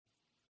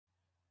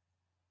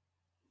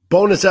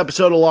Bonus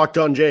episode of Locked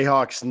On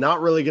Jayhawks. Not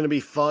really going to be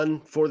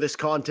fun for this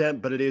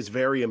content, but it is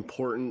very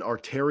important.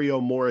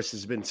 Arterio Morris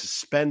has been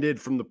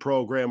suspended from the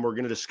program. We're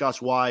going to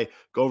discuss why,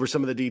 go over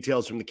some of the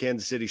details from the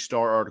Kansas City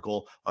Star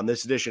article on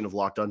this edition of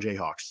Locked On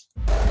Jayhawks.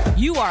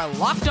 You are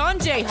Locked On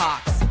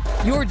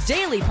Jayhawks, your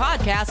daily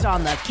podcast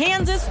on the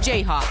Kansas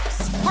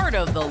Jayhawks, part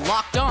of the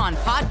Locked On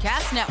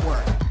Podcast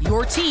Network,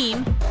 your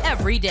team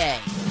every day.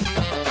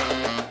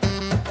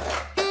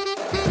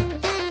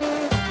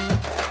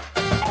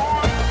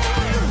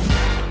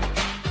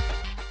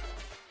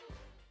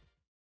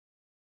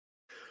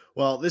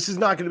 Well, this is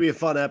not going to be a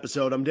fun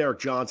episode. I'm Derek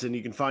Johnson.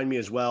 You can find me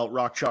as well,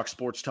 Rock Chalk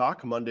Sports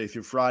Talk, Monday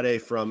through Friday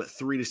from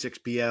 3 to 6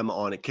 p.m.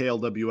 on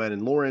KLWN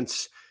in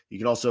Lawrence. You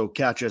can also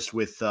catch us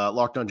with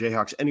Locked On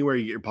Jayhawks anywhere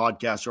you get your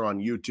podcasts or on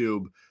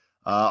YouTube.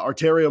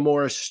 Arterio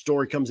Morris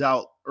story comes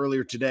out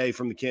earlier today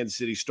from the Kansas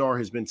City Star,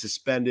 has been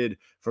suspended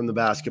from the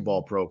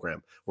basketball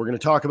program. We're going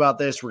to talk about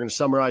this. We're going to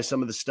summarize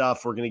some of the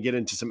stuff. We're going to get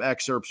into some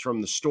excerpts from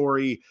the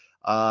story.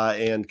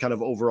 And kind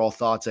of overall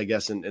thoughts, I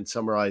guess, and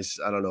summarize,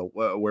 I don't know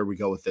where we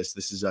go with this.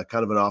 This is a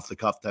kind of an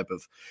off-the-cuff type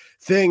of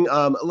thing.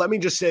 Let me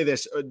just say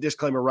this,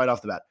 disclaimer right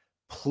off the bat.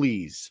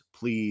 Please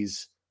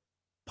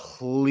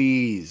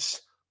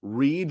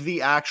read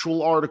the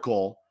actual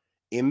article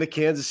in the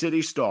Kansas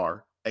City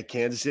Star at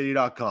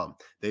kansascity.com.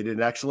 They did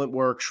excellent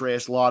work.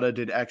 Shreyas Lada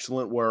did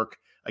excellent work.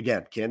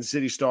 Again, Kansas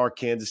City Star,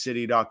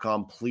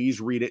 kansascity.com. Please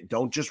read it.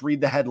 Don't just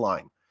read the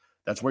headline.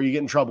 That's where you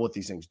get in trouble with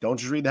these things. Don't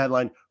just read the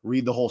headline,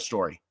 read the whole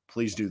story.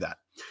 Please do that.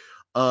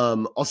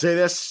 I'll say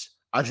this.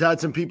 I've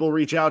had some people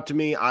reach out to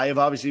me. I have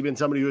obviously been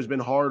somebody who has been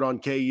hard on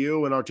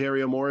KU and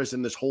Arterio Morris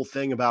and this whole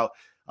thing about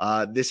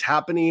this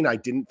happening. I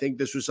didn't think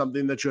this was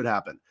something that should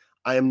happen.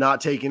 I am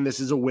not taking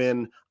this as a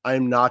win. I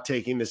am not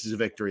taking this as a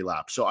victory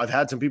lap. So I've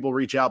had some people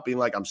reach out being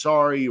like, I'm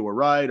sorry, you were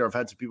right. Or I've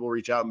had some people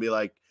reach out and be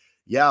like,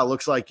 yeah, it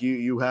looks like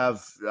you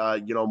have,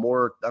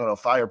 more, I don't know,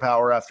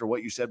 firepower after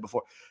what you said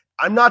before.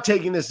 I'm not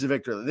taking this as a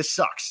victory. This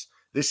sucks.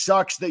 This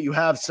sucks that you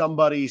have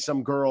somebody,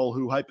 some girl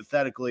who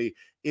hypothetically,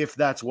 if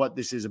that's what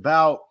this is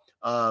about,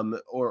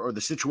 or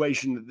the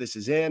situation that this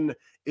is in,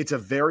 it's a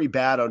very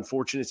bad,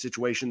 unfortunate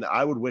situation that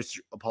I would wish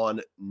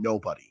upon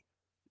nobody,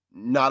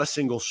 not a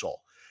single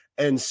soul.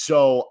 And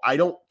so I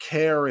don't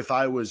care if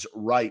I was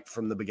right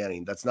from the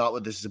beginning. That's not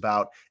what this is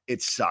about.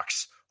 It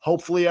sucks.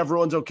 Hopefully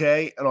everyone's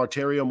okay, and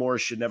Arterio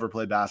Morris should never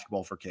play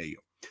basketball for KU.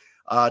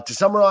 To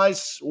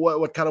summarize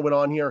what kind of went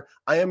on here,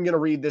 I am going to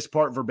read this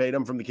part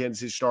verbatim from the Kansas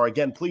City Star.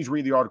 Again, please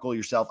read the article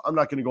yourself. I'm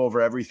not going to go over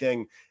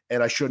everything,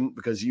 and I shouldn't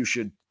because you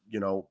should,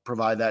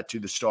 provide that to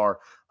the Star.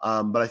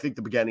 But I think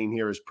the beginning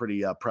here is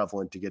pretty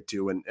prevalent to get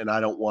to, and I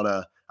don't want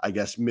to, I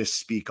guess,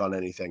 misspeak on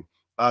anything.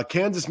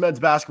 Kansas men's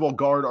basketball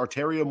guard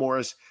Arterio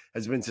Morris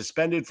has been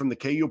suspended from the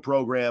KU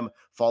program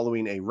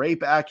following a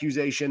rape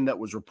accusation that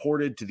was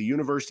reported to the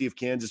University of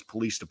Kansas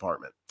Police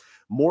Department.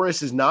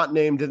 Morris is not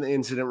named in the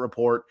incident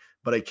report,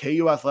 but a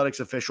KU athletics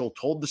official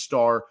told the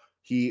Star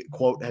he,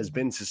 quote, has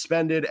been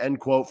suspended, end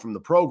quote, from the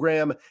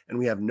program, and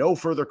we have no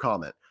further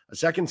comment. A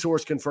second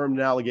source confirmed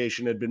an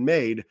allegation had been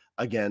made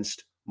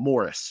against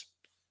Morris.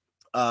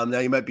 Now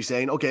you might be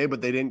saying, okay,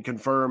 but they didn't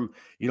confirm,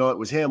 it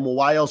was him. Well,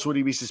 why else would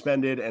he be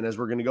suspended? And as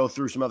we're going to go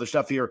through some other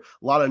stuff here,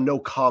 a lot of no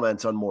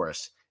comments on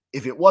Morris.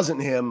 If it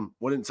wasn't him,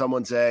 wouldn't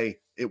someone say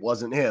it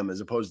wasn't him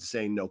as opposed to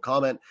saying no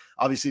comment?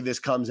 Obviously, this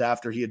comes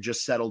after he had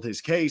just settled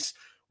his case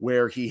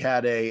where he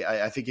had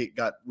I think it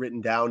got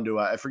written down to,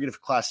 I forget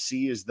if Class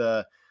C is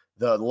the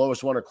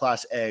lowest one or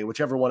Class A,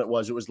 whichever one it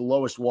was the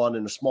lowest one,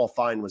 and a small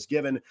fine was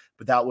given,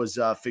 but that was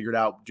figured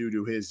out due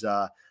to his,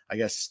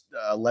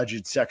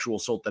 alleged sexual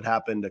assault that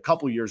happened a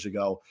couple years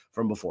ago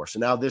from before. So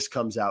now this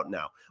comes out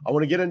now. I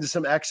want to get into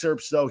some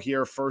excerpts though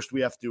here. First,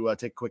 we have to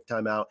take a quick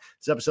time out.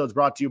 This episode is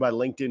brought to you by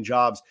LinkedIn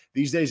Jobs.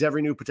 These days,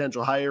 every new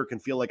potential hire can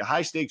feel like a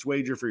high stakes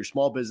wager for your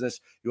small business.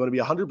 You want to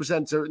be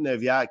 100% certain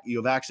that you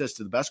have access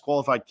to the best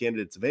qualified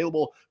candidates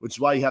available, which is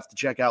why you have to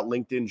check out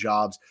LinkedIn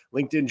Jobs.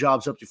 LinkedIn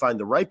Jobs helps you find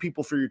the right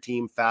people for your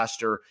team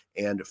faster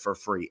and for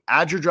free.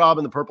 Add your job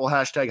in the purple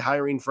hashtag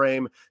hiring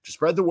frame to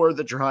spread the word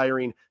that you're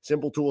hiring.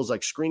 Simple tools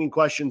like screening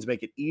questions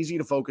make it easy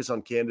to focus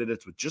on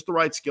candidates with just the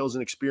right skills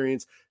and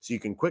experience so you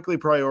can quickly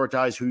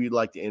prioritize who you'd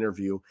like to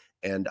interview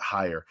and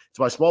hire. It's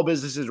why small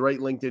businesses rate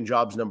LinkedIn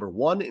Jobs number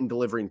one in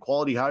delivering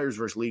quality hires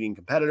versus leading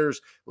competitors.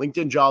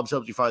 LinkedIn Jobs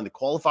helps you find the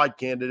qualified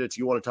candidates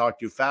you want to talk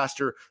to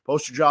faster.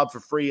 Post your job for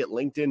free at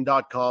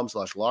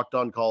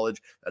linkedin.com/lockedoncollege.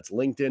 That's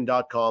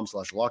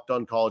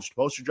linkedin.com/lockedoncollege to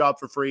post your job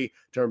for free.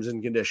 Terms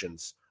and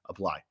conditions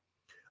apply.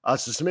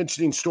 So some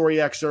interesting story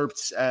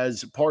excerpts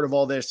as part of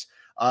all this.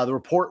 The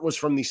report was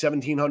from the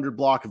 1700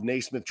 block of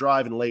Naismith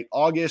Drive in late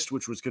August,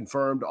 which was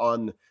confirmed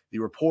on the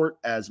report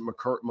as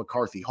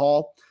McCarthy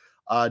Hall.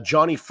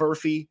 Johnny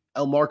Furphy,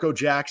 Elmarco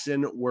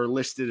Jackson were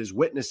listed as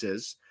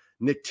witnesses.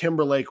 Nick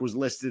Timberlake was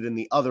listed in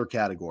the other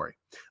category.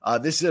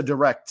 This is a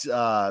direct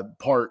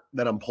part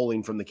that I'm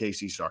pulling from the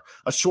KC Star.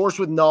 A source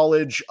with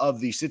knowledge of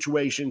the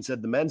situation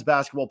said the men's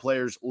basketball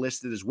players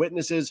listed as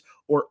witnesses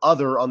or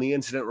other on the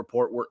incident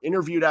report were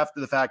interviewed after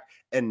the fact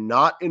and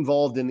not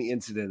involved in the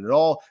incident at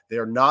all. They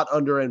are not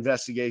under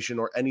investigation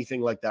or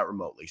anything like that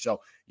remotely.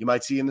 So you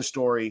might see in the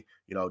story,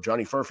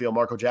 Johnny Furfield,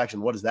 Marco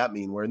Jackson, what does that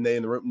mean? Were they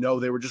in the room? No,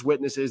 they were just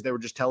witnesses. They were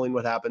just telling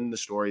what happened in the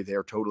story. They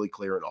are totally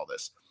clear in all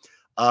this.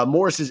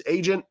 Morris's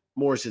agent,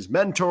 Morris's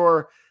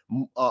mentor,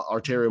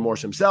 Arterio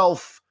Morris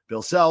himself,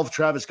 Bill Self,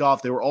 Travis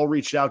Goff, they were all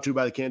reached out to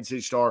by the Kansas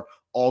City Star,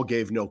 all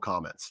gave no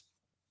comments.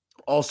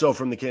 Also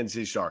from the Kansas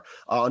City Star,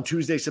 on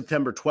Tuesday,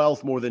 September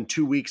 12th, more than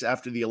 2 weeks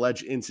after the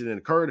alleged incident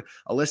occurred,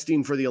 a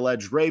listing for the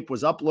alleged rape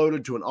was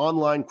uploaded to an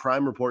online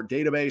crime report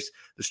database.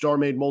 The Star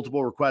made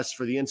multiple requests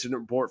for the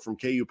incident report from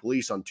KU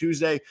police on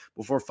Tuesday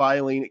before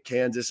filing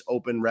Kansas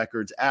Open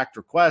Records Act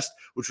request,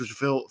 which was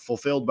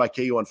fulfilled by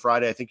KU on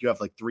Friday. I think you have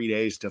like 3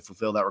 days to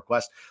fulfill that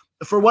request.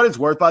 For what it's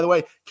worth, by the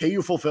way,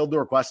 KU fulfilled the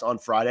request on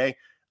Friday.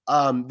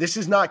 This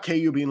is not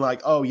KU being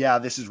like, oh yeah,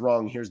 this is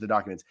wrong, here's the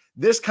documents.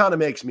 This kind of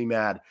makes me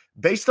mad.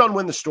 Based on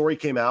when the story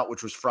came out,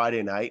 which was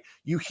Friday night,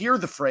 you hear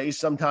the phrase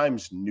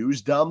sometimes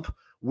news dump,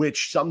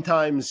 which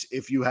sometimes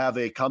if you have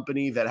a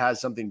company that has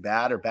something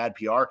bad or bad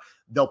PR,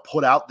 they'll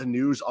put out the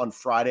news on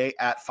Friday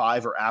at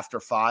 5 or after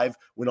 5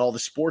 when all the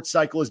sports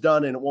cycle is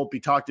done and it won't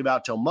be talked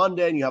about till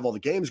Monday, and you have all the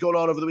games going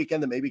on over the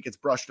weekend that maybe gets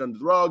brushed under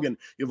the rug, and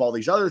you have all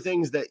these other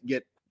things that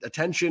get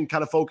attention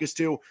kind of focused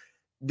to.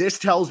 This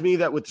tells me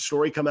that with the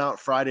story come out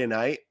Friday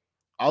night,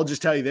 I'll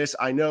just tell you this.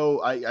 I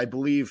know, I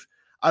believe,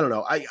 I don't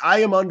know.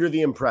 I am under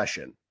the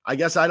impression, I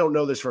guess I don't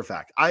know this for a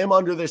fact. I am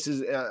under this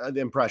the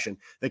impression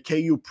that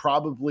KU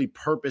probably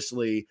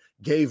purposely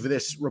gave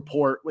this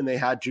report when they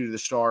had to the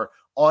Star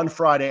on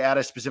Friday at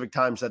a specific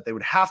time so that they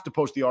would have to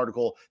post the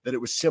article that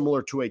it was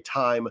similar to a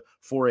time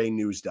for a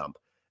news dump.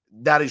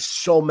 That is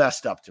so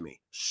messed up to me.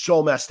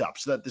 So messed up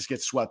so that this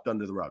gets swept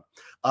under the rug.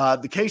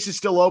 The case is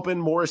still open.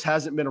 Morris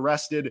hasn't been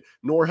arrested,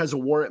 nor has a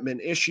warrant been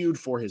issued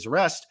for his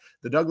arrest.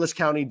 The Douglas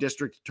County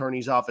District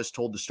Attorney's Office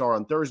told the Star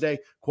on Thursday,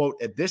 quote,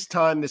 at this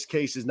time, this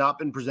case has not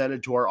been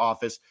presented to our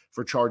office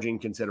for charging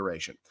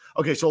consideration.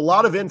 Okay, so a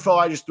lot of info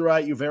I just threw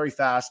at you very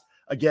fast.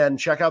 Again,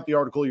 check out the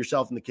article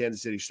yourself in the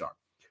Kansas City Star.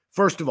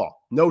 First of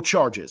all, no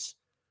charges.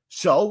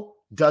 So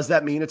does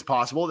that mean it's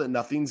possible that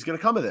nothing's going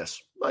to come of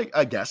this?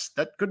 I guess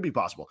that could be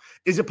possible.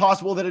 Is it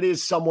possible that it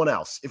is someone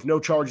else if no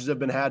charges have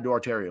been had to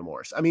Arterio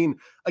Morris? I mean,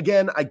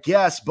 again, I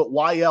guess, but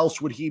why else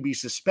would he be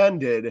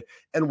suspended,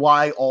 and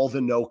why all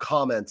the no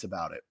comments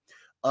about it?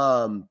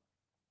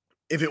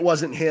 If it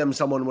wasn't him,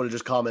 someone would have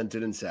just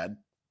commented and said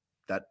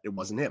that it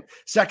wasn't him.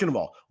 Second of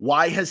all,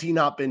 why has he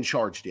not been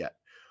charged yet?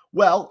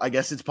 Well, I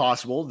guess it's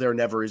possible there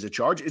never is a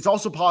charge. It's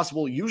also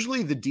possible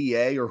usually the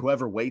DA or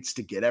whoever waits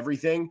to get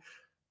everything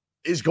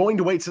is going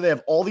to wait so they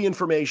have all the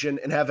information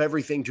and have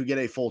everything to get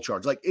a full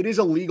charge. Like, it is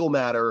a legal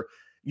matter.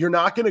 You're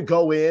not going to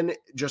go in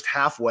just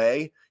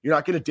halfway. You're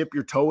not going to dip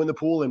your toe in the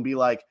pool and be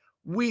like,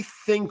 we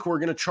think we're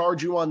going to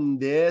charge you on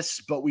this,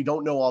 but we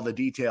don't know all the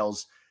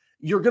details.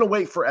 You're going to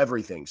wait for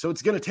everything. So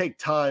it's going to take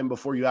time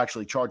before you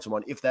actually charge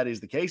someone, if that is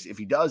the case. If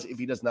he does, if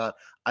he does not,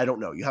 I don't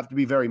know. You have to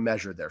be very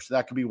measured there. So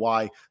that could be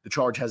why the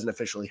charge hasn't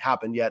officially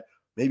happened yet.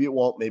 Maybe it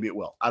won't, maybe it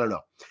will. I don't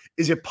know.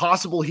 Is it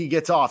possible he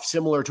gets off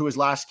similar to his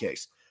last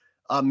case?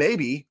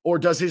 Maybe. Or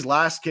does his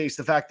last case,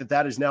 the fact that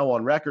that is now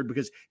on record,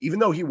 because even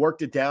though he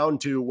worked it down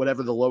to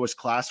whatever the lowest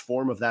class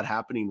form of that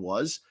happening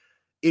was,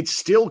 it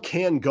still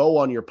can go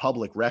on your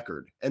public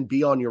record and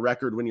be on your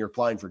record when you're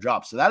applying for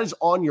jobs. So that is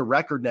on your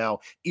record now,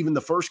 even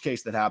the first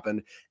case that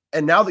happened.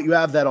 And now that you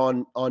have that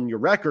on your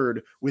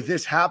record with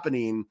this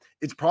happening,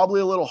 it's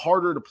probably a little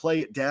harder to play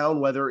it down,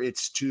 whether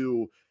it's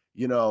to,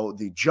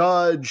 the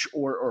judge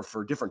or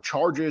for different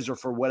charges or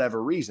for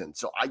whatever reason.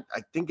 So I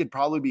think it'd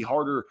probably be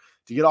harder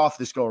to get off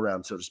this go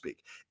around, so to speak.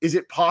 Is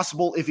it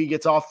possible if he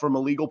gets off from a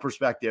legal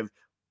perspective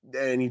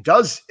and he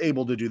does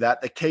able to do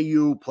that, that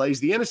KU plays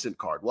the innocent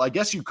card? Well, I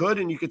guess you could,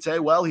 and you could say,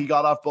 well, he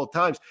got off both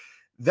times.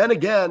 Then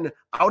again,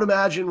 I would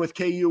imagine with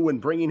KU when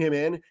bringing him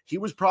in, he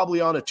was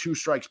probably on a 2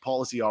 strikes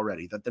policy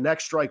already, that the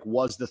next strike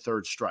was the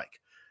 3rd strike.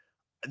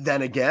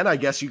 Then again, I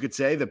guess you could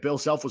say that Bill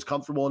Self was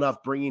comfortable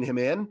enough bringing him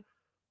in,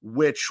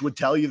 which would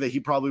tell you that he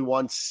probably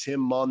wants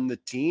him on the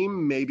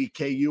team. Maybe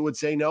KU would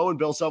say no and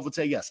Bill Self would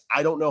say yes.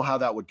 I don't know how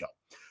that would go.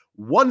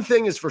 One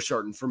thing is for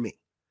certain for me.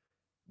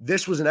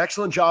 This was an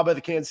excellent job by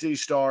the Kansas City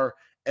Star,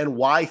 and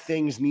why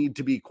things need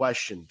to be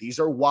questioned. These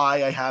are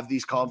why I have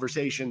these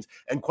conversations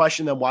and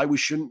question them, why we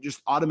shouldn't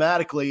just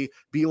automatically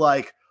be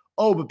like,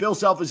 oh, but Bill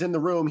Self is in the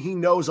room. He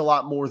knows a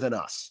lot more than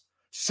us.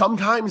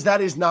 Sometimes that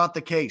is not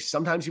the case.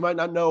 Sometimes you might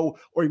not know,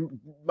 or you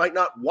might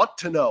not want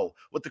to know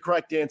what the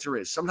correct answer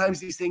is. Sometimes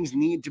these things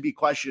need to be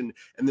questioned,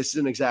 and this is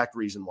an exact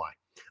reason why.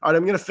 All right,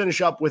 I'm going to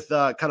finish up with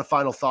kind of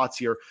final thoughts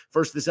here.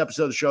 First, this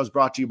episode of the show is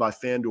brought to you by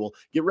FanDuel.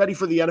 Get ready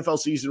for the NFL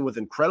season with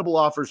incredible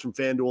offers from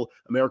FanDuel,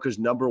 America's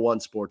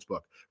 #1 sportsbook.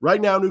 Right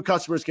now, new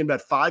customers can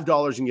bet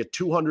 $5 and get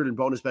 $200 in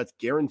bonus bets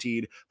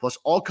guaranteed. Plus,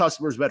 all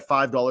customers bet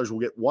 $5 will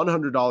get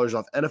 $100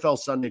 off NFL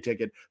Sunday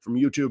Ticket from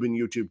YouTube and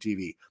YouTube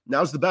TV.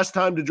 Now's the best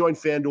time to join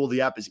FanDuel.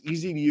 The app is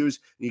easy to use,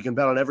 and you can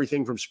bet on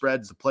everything from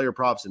spreads to player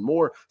props and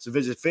more. So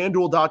visit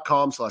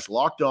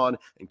FanDuel.com/lockedon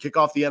and kick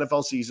off the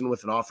NFL season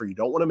with an offer you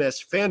don't want to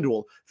miss.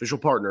 FanDuel, official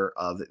partner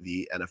of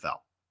the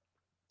NFL.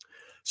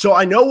 So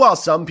I know while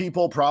some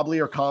people probably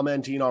are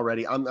commenting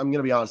already, I'm going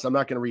to be honest, I'm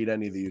not going to read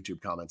any of the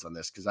YouTube comments on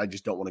this because I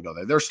just don't want to go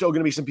there. There's still going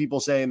to be some people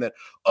saying that,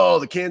 oh,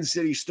 the Kansas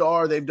City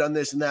Star, they've done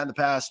this and that in the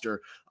past,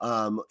 or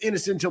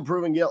innocent until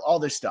proven guilty, all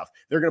this stuff.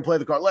 They're going to play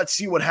the card. Let's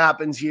see what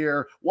happens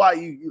here. Why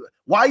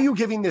are you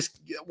giving this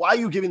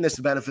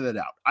the benefit of the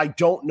doubt? I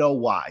don't know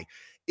why.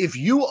 If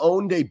you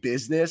owned a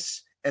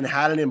business and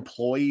had an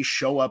employee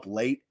show up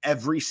late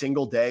every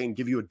single day and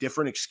give you a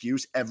different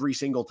excuse every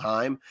single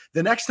time,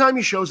 the next time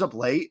he shows up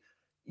late,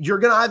 you're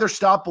going to either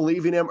stop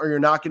believing him or you're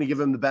not going to give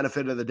him the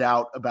benefit of the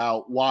doubt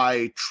about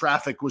why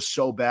traffic was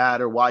so bad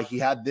or why he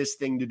had this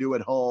thing to do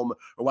at home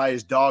or why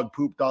his dog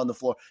pooped on the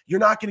floor. You're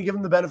not going to give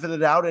him the benefit of the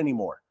doubt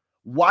anymore.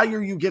 Why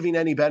are you giving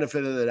any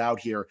benefit of the doubt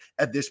here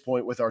at this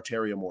point with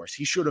Arterio Morris?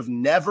 He should have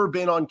never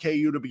been on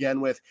KU to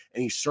begin with,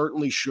 and he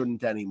certainly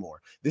shouldn't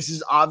anymore. This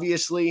is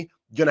obviously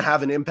going to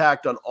have an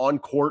impact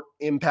on-court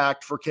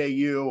impact for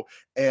KU,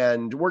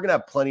 and we're going to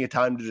have plenty of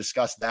time to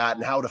discuss that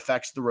and how it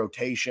affects the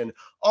rotation.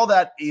 All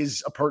that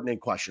is a pertinent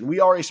question. We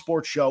are a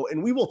sports show,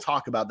 and we will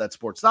talk about that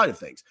sports side of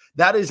things.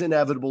 That is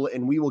inevitable,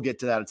 and we will get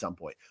to that at some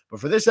point. But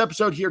for this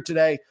episode here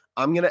today,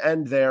 I'm going to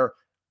end there.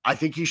 I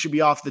think he should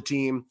be off the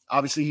team.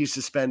 Obviously, he's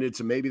suspended,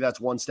 so maybe that's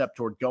one step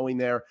toward going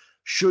there.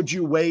 Should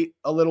you wait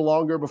a little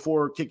longer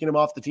before kicking him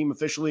off the team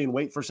officially and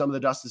wait for some of the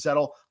dust to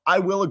settle? I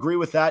will agree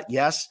with that,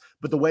 yes.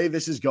 But the way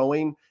this is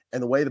going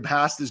and the way the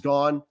past is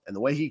gone and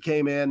the way he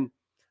came in,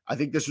 I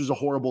think this was a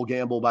horrible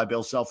gamble by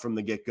Bill Self from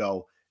the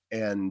get-go,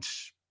 and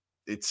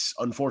it's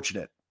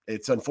unfortunate.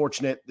 It's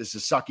unfortunate. This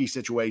is a sucky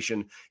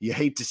situation. You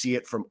hate to see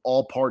it from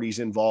all parties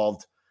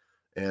involved,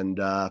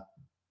 and I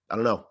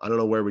don't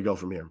know where we go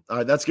from here. All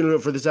right, that's going to do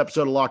it for this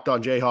episode of Locked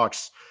On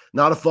Jayhawks.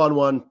 Not a fun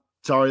one.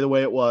 Sorry the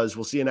way it was.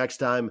 We'll see you next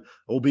time.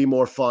 It will be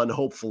more fun,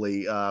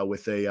 hopefully,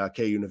 with a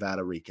KU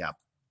Nevada recap.